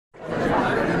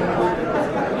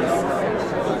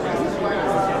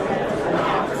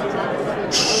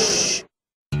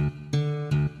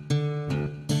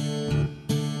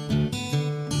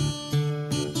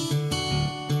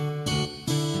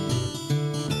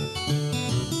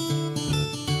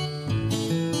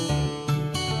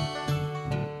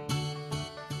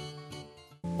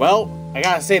Well, I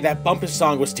gotta say that Bumpus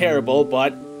song was terrible,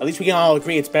 but at least we can all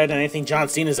agree it's better than anything John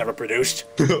Cena's ever produced.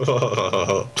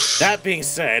 That being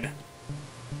said...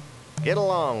 Get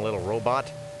along, little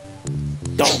robot.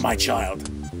 Don't, my child.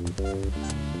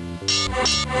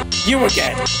 You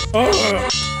again! Ugh.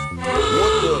 What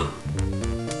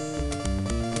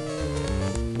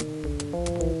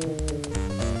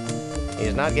the?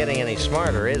 He's not getting any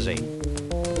smarter, is he?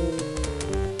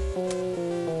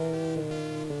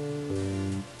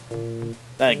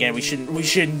 Then again, we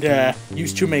shouldn't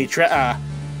use too many tries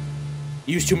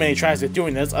at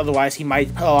doing this. Otherwise, he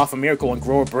might pull off a miracle and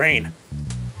grow a brain.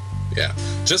 Yeah,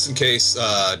 just in case,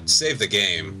 save the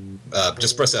game.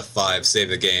 Just press F5, save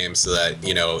the game, so that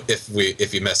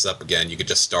if you mess up again, you could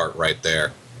just start right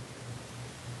there.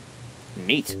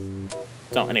 Neat.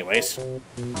 So, anyways.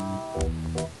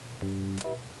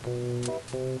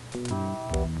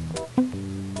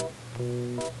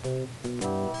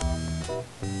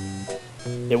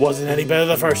 It wasn't any better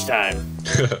the first time.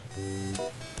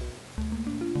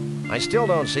 I still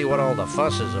don't see what all the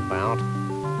fuss is about.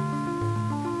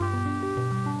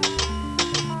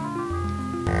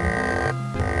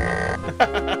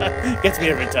 Gets me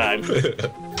every time.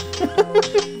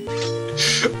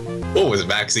 What was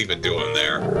Max even doing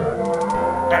there?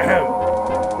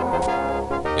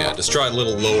 Yeah, just try a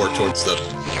little lower towards the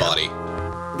body.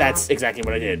 That's exactly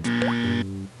what I did.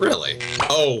 Really?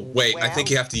 Oh, wait, I think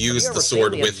you have to use the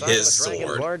sword with his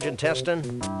sword. Large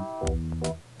intestine?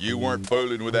 You weren't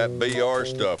fooling with that BR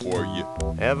stuff, were you?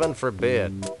 Heaven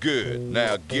forbid. Good.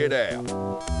 Now get out.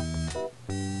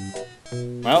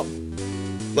 Well,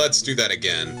 let's do that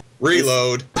again.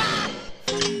 Reload.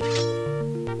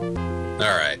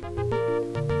 Alright.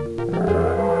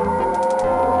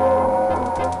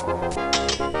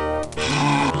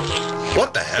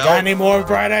 What the hell? Got any more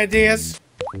bright ideas?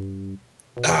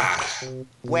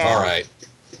 Well. Alright.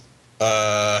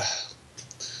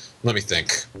 Let me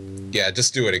think. Yeah,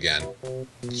 just do it again.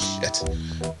 Shit.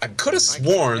 I could have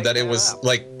sworn that it was,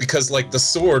 like, because, like, the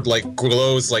sword, like,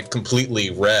 glows, like, completely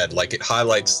red. Like, it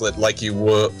highlights it like you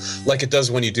would, like it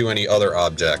does when you do any other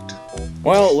object.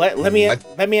 Well, let me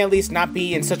at least not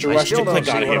be in such a rush to click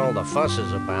on what all him. the fuss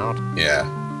is about. Yeah.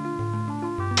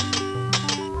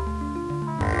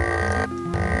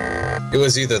 It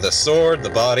was either the sword, the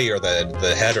body, or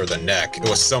the head or the neck. It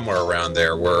was somewhere around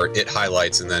there where it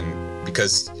highlights, and then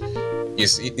because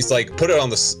it's like put it on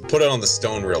the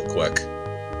stone real quick.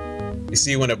 You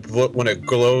see when it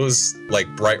glows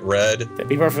like bright red. To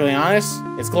be perfectly honest,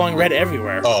 it's glowing red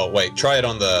everywhere. Oh wait, try it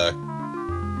on the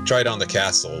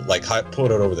castle. Like put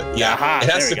it over there. Yeah, aha, it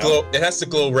has to glow. Go. It has to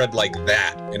glow red like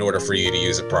that in order for you to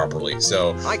use it properly.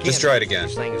 So just try it again.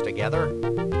 These things together.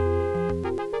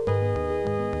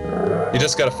 You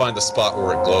just gotta find the spot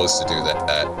where it glows to do that.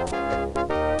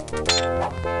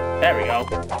 There we go.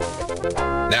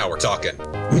 Now we're talking.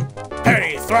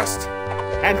 Parry, thrust,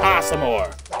 and some more.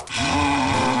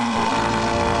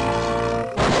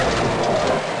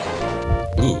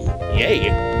 Ooh. Yay.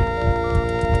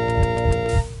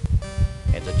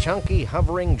 It's a chunky,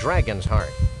 hovering dragon's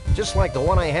heart. Just like the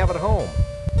one I have at home.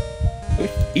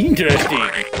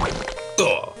 Interesting.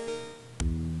 Ugh.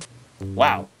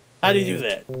 Wow. How do you do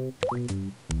that?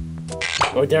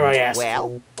 Or dare I ask?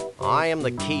 Well, I am the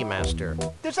keymaster.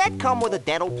 does that come with a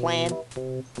dental plan?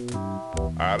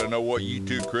 I don't know what you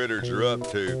two critters are up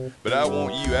to, but I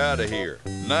want you out of here.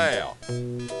 Now.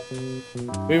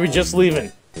 We were just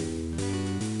leaving.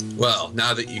 Well,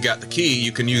 now that you got the key,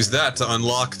 you can use that to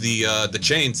unlock the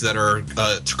chains that are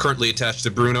currently attached to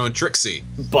Bruno and Trixie.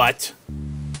 But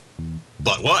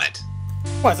what?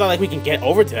 well, it's not like we can get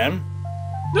over to them.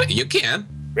 No, you can.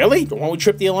 Really? Won't we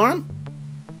trip the alarm?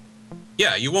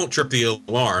 Yeah, you won't trip the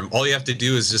alarm. All you have to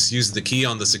do is just use the key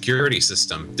on the security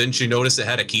system. Didn't you notice it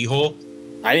had a keyhole?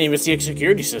 I didn't even see a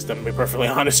security system, to be perfectly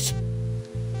honest.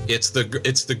 It's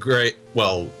the great.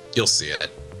 Well, you'll see it.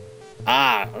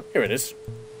 Ah, here it is.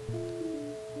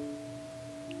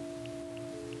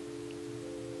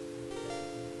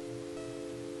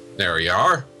 There you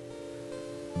are.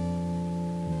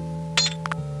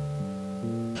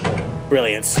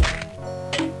 Brilliance.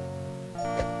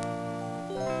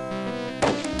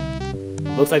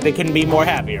 Looks like they couldn't be more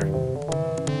happier.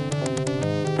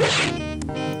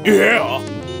 Yeah!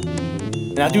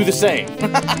 Now do the same.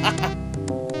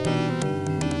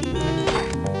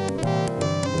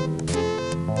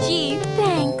 Gee,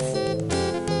 thanks.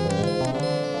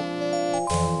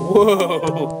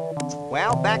 Whoa!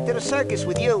 Well, back to the circus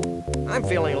with you. I'm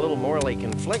feeling a little morally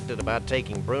conflicted about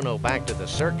taking Bruno back to the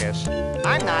circus.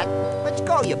 I'm not. Let's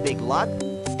go, you big lug.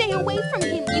 Stay away from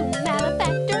him, you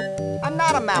malefactor. I'm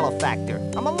not a malefactor.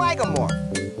 I'm a lagomorph.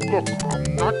 Look,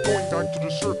 I'm not going back to the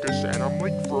circus, and I'm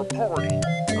late for a party.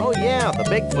 Oh yeah, the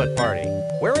Bigfoot party.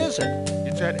 Where is it?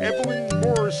 It's at Evelyn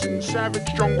Morrison's Savage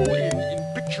Jungle Inn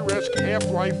in picturesque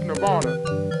Half-Life, Nevada.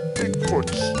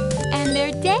 Bigfoots. And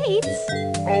their dates?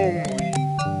 Only.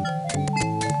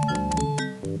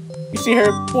 You see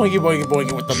her boingy boingy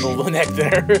boingy with the little neck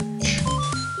there.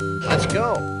 Let's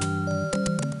go.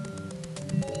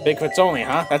 Bigfoots only,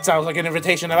 huh? That sounds like an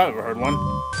invitation if I've ever heard one.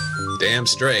 Damn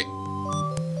straight.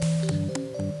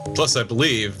 Plus, I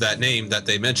believe that name that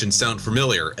they mentioned sound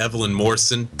familiar. Evelyn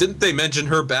Morrison. Didn't they mention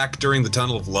her back during the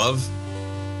Tunnel of Love?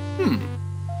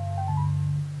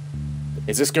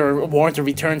 Is this gonna warrant a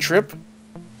return trip?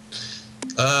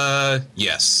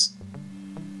 Yes.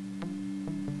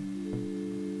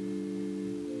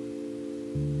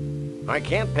 I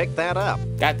can't pick that up.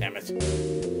 God damn it.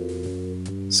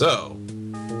 So,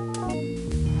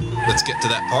 let's get to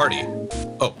that party.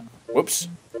 Oh, Whoops.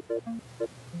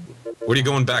 what are you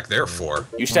going back there for?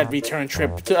 You said return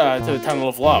trip to the Tunnel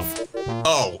of Love.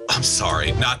 Oh, I'm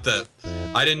sorry. Not the...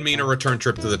 I didn't mean a return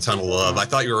trip to the Tunnel of Love. I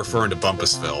thought you were referring to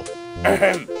Bumpusville.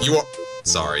 You are...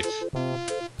 Sorry.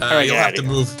 Alright, you'll get have to outta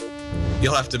move...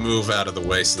 You'll have to move out of the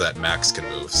way so that Max can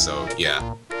move, so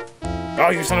yeah.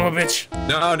 Oh, you son of a bitch.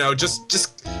 No,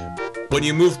 just... When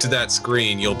you move to that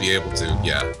screen, you'll be able to,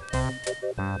 yeah.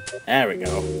 There we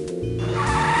go.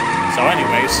 So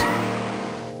anyways,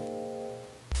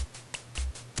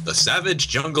 The Savage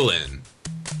Jungle Inn.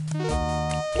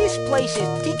 This place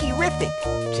is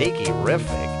tiki-rific.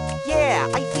 Tiki-rific. Yeah,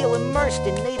 I feel immersed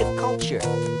in native culture.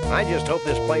 I just hope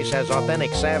this place has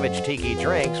authentic Savage Tiki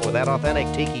drinks with that authentic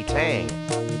Tiki tang.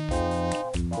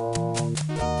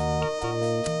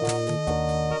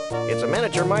 It's a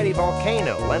miniature mighty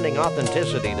volcano, lending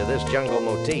authenticity to this jungle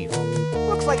motif.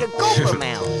 Looks like a gopher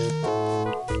mound.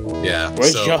 Yeah,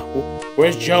 where's so... Joe?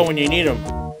 Where's Joe when you need him?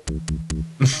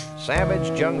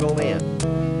 Savage Jungle Inn.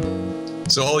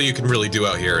 So all you can really do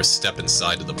out here is step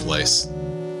inside of the place.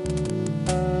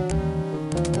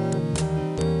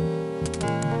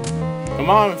 Come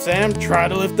on, Sam, try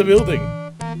to lift the building.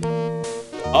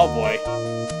 Oh boy.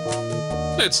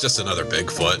 It's just another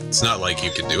Bigfoot. It's not like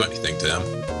you can do anything to him.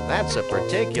 That's a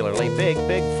particularly big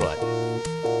Bigfoot.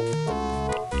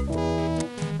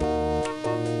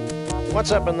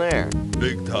 What's up in there?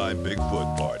 Big time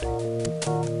Bigfoot party.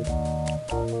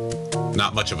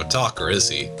 Not much of a talker, is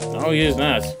he? No, he is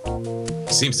not.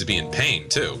 Seems to be in pain,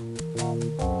 too.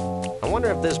 I wonder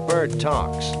if this bird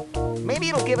talks. Maybe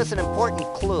it'll give us an important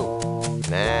clue.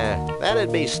 Nah,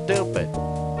 that'd be stupid.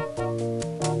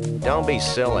 Don't be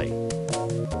silly.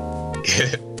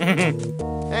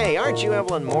 Hey, aren't you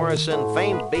Evelyn Morrison,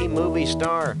 famed B-movie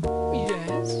star?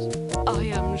 Yes, I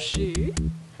am she.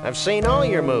 I've seen all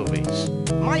your movies.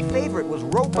 My favorite was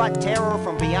Robot Terror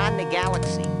from Beyond the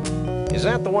Galaxy. Is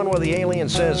that the one where the alien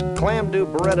says, Clam do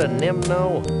Beretta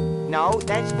Nimno? No,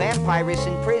 that's Vampirus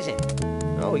in Prison.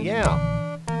 Oh,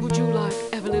 yeah. Would you like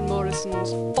Evelyn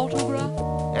Morrison's autograph?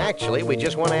 Actually, we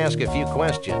just want to ask a few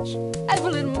questions.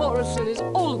 Evelyn Morrison is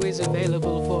always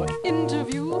available for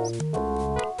interviews.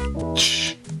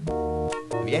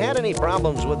 Have you had any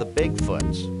problems with the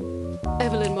Bigfoots?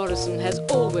 Evelyn Morrison has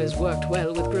always worked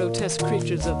well with grotesque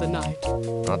creatures of the night.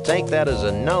 I'll take that as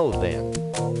a no, then.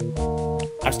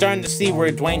 I'm starting to see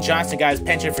where Dwayne Johnson got his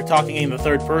penchant for talking in the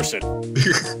third person.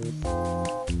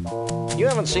 You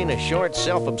haven't seen a short,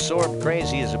 self-absorbed,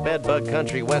 crazy-as-a-bedbug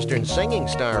country western singing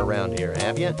star around here,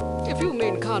 have you? If you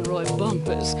mean Conroy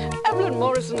Bumpus, Evelyn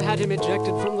Morrison had him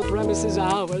ejected from the premises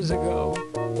hours ago.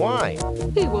 Why?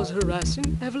 He was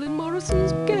harassing Evelyn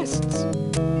Morrison's guests.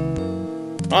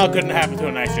 Oh, couldn't happen to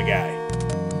a nicer guy.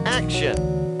 Action!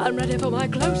 I'm ready for my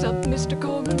close-up, Mr.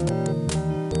 Corman.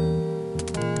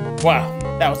 Wow,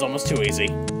 that was almost too easy.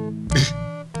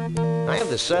 I have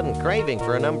this sudden craving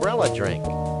for an umbrella drink.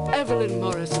 Evelyn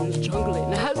Morrison's Jungle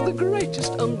Inn has the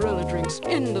greatest umbrella drinks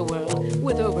in the world,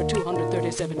 with over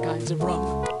 237 kinds of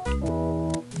rum.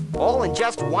 All in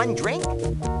just one drink?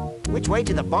 Which way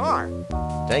to the bar?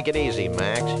 Take it easy,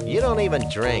 Max. You don't even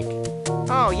drink.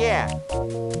 Oh, yeah.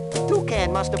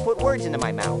 Toucan must have put words into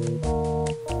my mouth.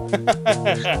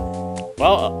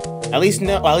 Well, at least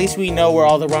we know where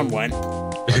all the rum went.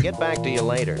 I'll get back to you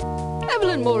later.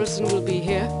 Evelyn Morrison will be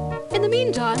here. In the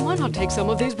meantime, why not take some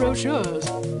of these brochures?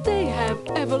 They have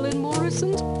Evelyn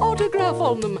Morrison's autograph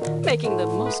on them, making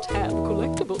them must-have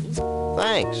collectibles.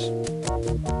 Thanks.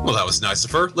 Well, that was nice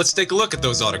of her. Let's take a look at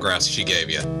those autographs she gave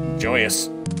you. Joyous.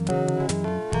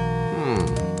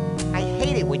 I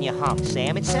hate it when you hum,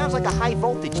 Sam. It sounds like a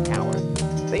high-voltage tower.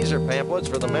 These are pamphlets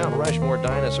for the Mount Rushmore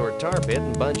Dinosaur Tar Pit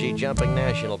and Bungee Jumping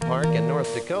National Park in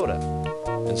North Dakota,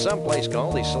 and someplace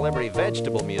called the Celebrity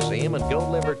Vegetable Museum in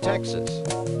Gold River, Texas.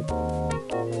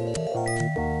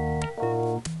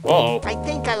 Whoa. I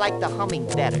think I like the humming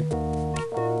better.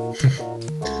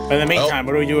 But in the meantime,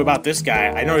 what do we do about this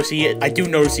guy? I do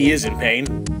notice he is in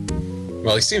pain.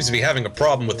 Well, he seems to be having a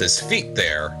problem with his feet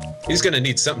there. He's gonna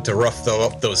need something to rough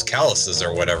up those calluses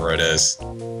or whatever it is.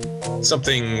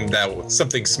 Something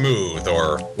smooth,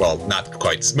 or, well, not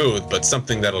quite smooth, but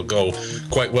something that'll go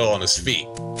quite well on his feet.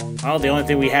 Well, the only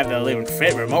thing we have that'll even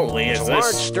fit remotely is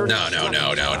this.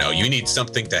 No. You need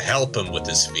something to help him with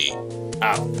his feet.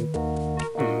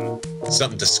 Oh.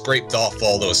 Something to scrape off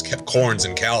all those corns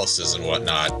and calluses and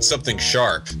whatnot. Something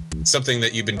sharp. Something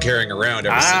that you've been carrying around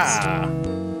ever since.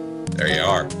 There you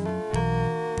are.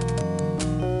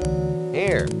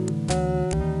 Here.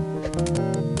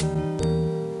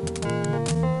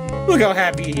 Look how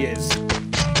happy he is.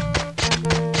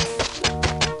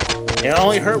 It'll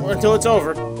only hurt until it's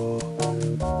over.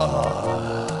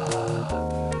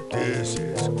 This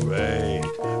is great.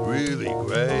 Really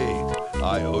great.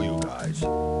 I owe you guys.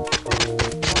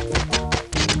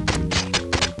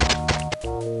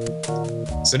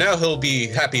 So now he'll be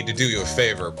happy to do you a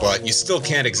favor, but you still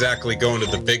can't exactly go into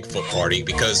the Bigfoot party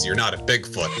because you're not a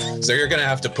Bigfoot. So you're gonna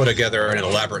have to put together an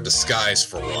elaborate disguise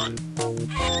for one.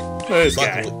 This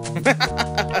guy.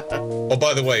 Oh,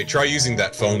 by the way, try using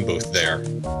that phone booth there.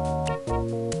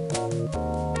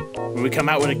 Will we come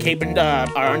out with a cape and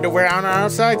our underwear on our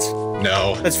outsides?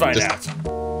 No. Let's find out.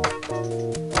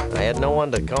 I had no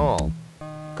one to call.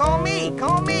 Call me,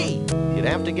 call me. You'd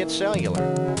have to get cellular.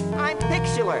 I'm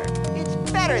pixular. It's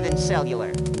better than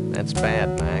cellular. That's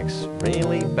bad, Max.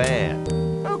 Really bad.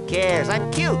 Who cares?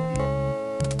 I'm cute.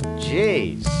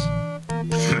 Jeez.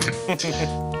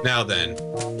 Now then,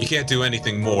 you can't do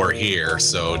anything more here,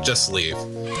 so just leave.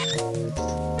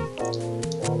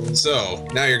 So,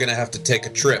 now you're gonna have to take a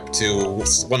trip to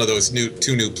one of those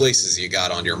two new places you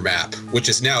got on your map, which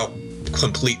is now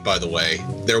complete, by the way.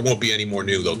 There won't be any more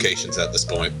new locations at this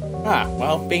point.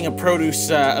 Well, being a produce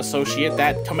associate,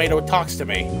 that tomato talks to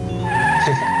me.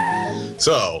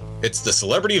 So, it's the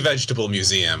Celebrity Vegetable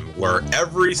Museum, where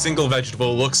every single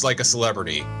vegetable looks like a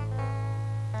celebrity.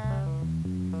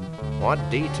 What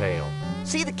detail?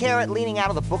 See the carrot leaning out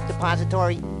of the book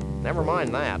depository? Never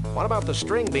mind that. What about the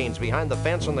string beans behind the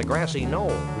fence on the grassy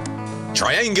knoll?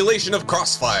 Triangulation of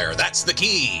crossfire, that's the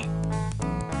key!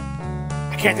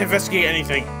 I can't investigate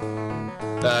anything.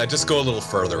 Just go a little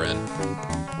further in.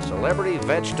 Celebrity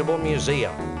Vegetable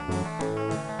Museum.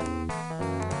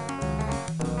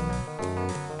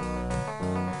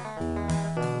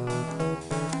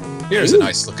 Here's a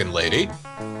nice-looking lady.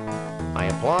 I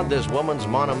applaud this woman's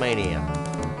monomania.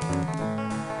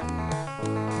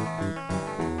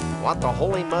 What the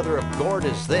holy mother of gourd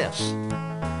is this?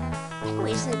 Oh,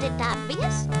 isn't it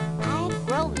obvious? I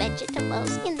grow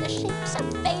vegetables in the shapes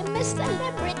of famous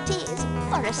celebrities.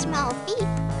 For a small fee,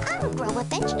 I'll grow a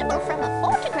vegetable from a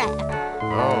photograph.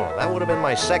 Oh, that would have been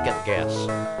my second guess.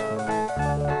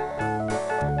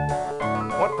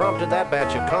 What prompted that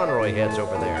batch of Conroy heads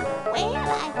over there? Well,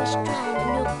 I was trying a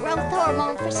new growth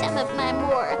hormone for some of my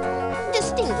more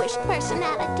distinguished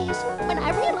personalities when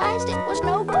I realized it was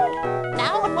no good.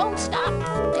 Now it won't stop.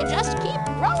 They just keep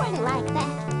growing like that.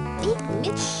 Big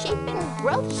misshapen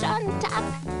growths on top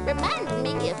reminded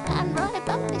me of Conroy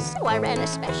Bumpus, so I ran a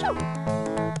special.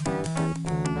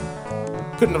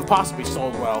 Couldn't have possibly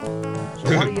sold well.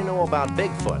 So what do you know about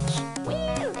Bigfoots?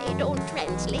 Well, they don't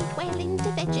translate well into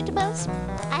vegetables.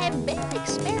 I have been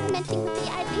experimenting with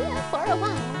the idea for a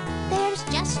while. There's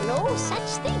just no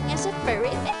such thing as a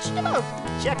furry vegetable.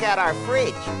 Check out our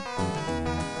fridge.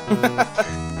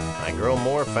 I grow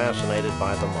more fascinated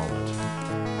by the moment.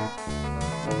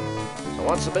 So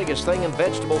what's the biggest thing in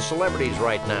vegetable celebrities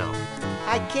right now?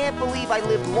 I can't believe I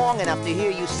lived long enough to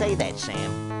hear you say that,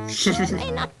 Sam. You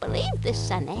may not believe this,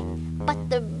 Sonny, but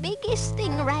the biggest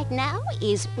thing right now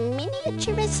is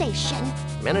miniaturization.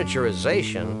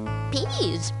 Miniaturization?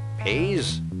 Peas.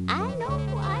 Peas? I know,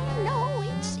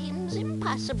 it seems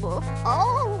impossible.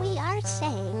 All we are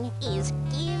saying is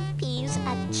give peas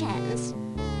a chance.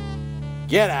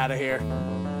 Get out of here.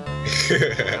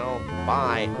 Well,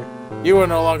 bye. You are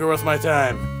no longer worth my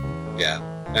time. Yeah.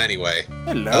 Anyway.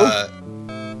 Hello.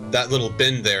 That little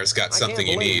bin there's got something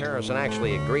you need. Harrison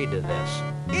actually agreed to this.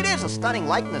 It is a stunning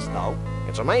likeness, though.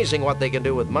 It's amazing what they can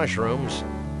do with mushrooms.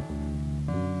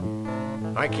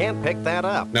 I can't pick that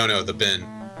up. No, the bin.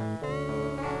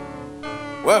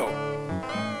 Whoa.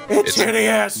 It's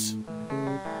hideous.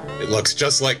 It looks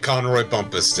just like Conroy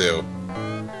Bumpus, too.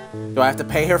 Do I have to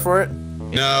pay her for it?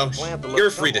 No, you're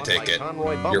free to take it.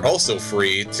 You're also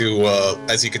free to,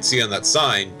 as you can see on that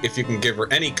sign, if you can give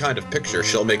her any kind of picture,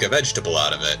 she'll make a vegetable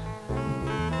out of it.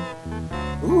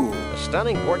 Ooh. A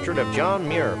stunning portrait of John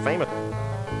Muir, famous.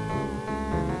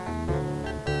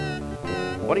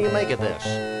 What do you make of this?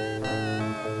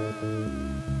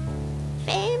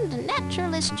 Famed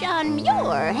naturalist John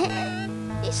Muir.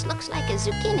 This looks like a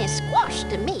zucchini squash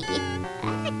to me.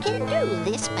 I can do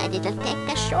this, but it'll take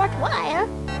a short while.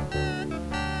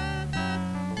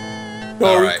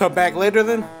 Oh, we come back later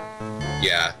then?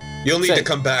 Yeah. You'll need to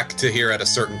come back to here at a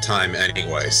certain time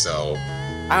anyway, so...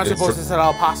 I don't suppose it's at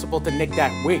all possible to nick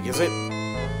that wig, is it?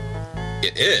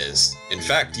 It is. In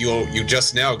fact, you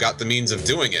just now got the means of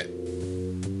doing it.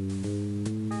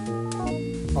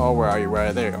 Oh, where are you?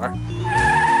 Right there you are.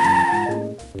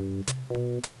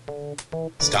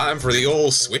 It's time for the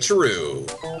old switcheroo.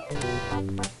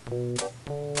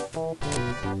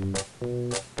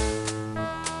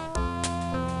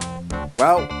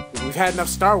 Well, we've had enough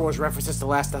Star Wars references to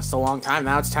last us a long time.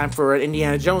 Now it's time for an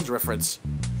Indiana Jones reference.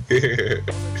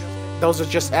 Those are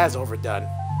just as overdone.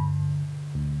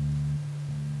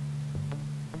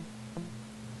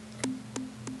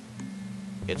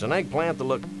 It's an eggplant that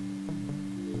look...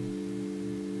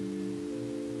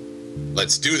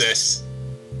 Let's do this.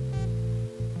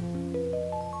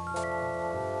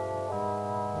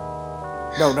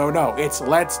 No, no, no. It's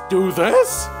let's do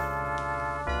this?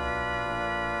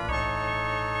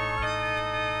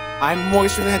 I'm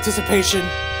moist with anticipation.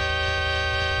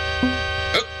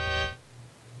 Oh.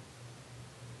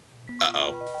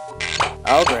 Uh-oh.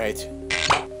 Oh, great.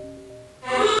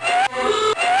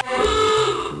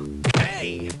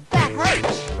 Hey, that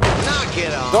hurts. Knock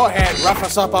it off. Go ahead, rough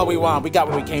us up all we want. We got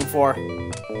what we came for.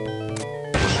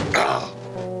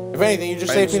 If anything, you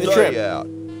just saved me the trip. Out.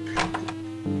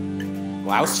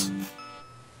 Louse.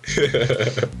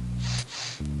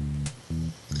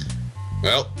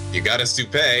 Well, you got his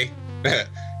toupee.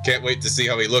 Can't wait to see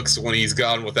how he looks when he's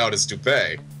gone without his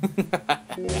toupee.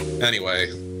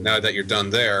 Anyway, now that you're done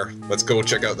there, let's go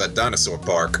check out that dinosaur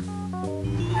park.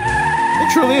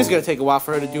 It truly is going to take a while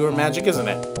for her to do her magic, isn't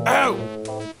it? Ow!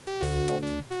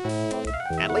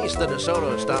 At least the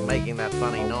DeSoto stopped making that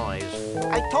funny noise.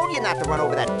 I told you not to run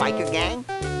over that biker gang.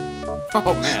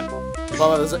 Oh, man.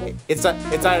 Well, it's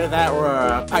either that or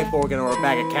a pipe organ or a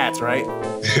bag of cats, right?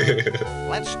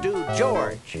 Let's do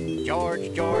George.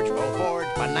 George, George, go Forge.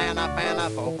 Banana,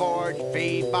 go Forge.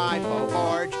 Feed by, go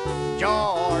Forge.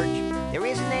 George. There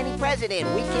isn't any president.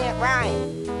 We can't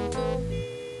rhyme.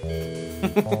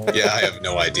 Yeah, I have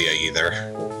no idea either.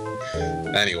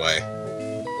 Anyway.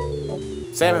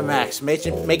 Sam and Max,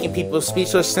 making people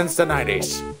speechless since the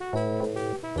 90s.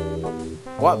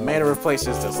 What manner of place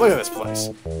is this? Look at this place.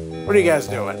 What are you guys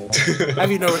doing?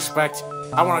 Have you no respect?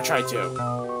 I want to try too.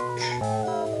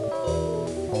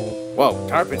 Whoa,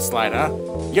 carpet slide, huh?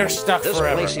 You're stuck This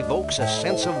forever. place evokes a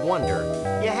sense of wonder.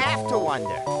 You have to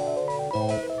wonder.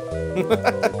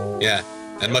 Yeah,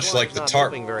 and much like the not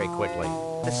tarp. moving very quickly.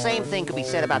 The same thing could be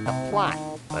said about the plot.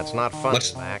 That's not fun,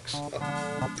 Much- Max.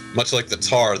 Much like the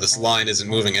tar, this line isn't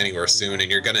moving anywhere soon,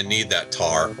 and you're gonna need that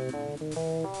tar.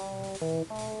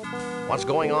 What's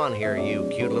going on here, you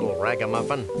cute little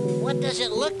ragamuffin? What does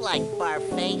it look like,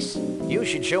 Barface? You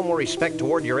should show more respect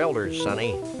toward your elders,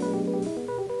 Sonny.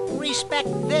 Respect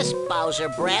this, Bowser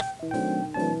Breath.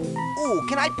 Ooh,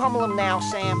 can I pummel him now,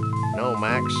 Sam? No,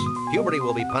 Max. Puberty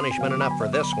will be punishment enough for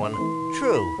this one.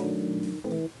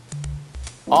 True.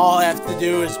 All I have to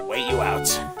do is wait you out.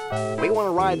 We want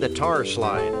to ride the tar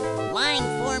slide. Line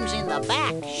forms in the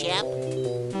back, Shep.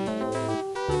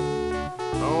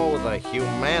 Oh, the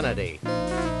humanity.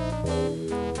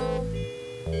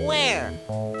 Where?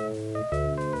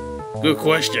 Good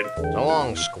question. So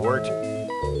long, Squirt.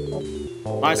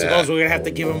 I suppose we're gonna have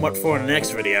to give him what for in the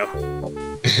next video.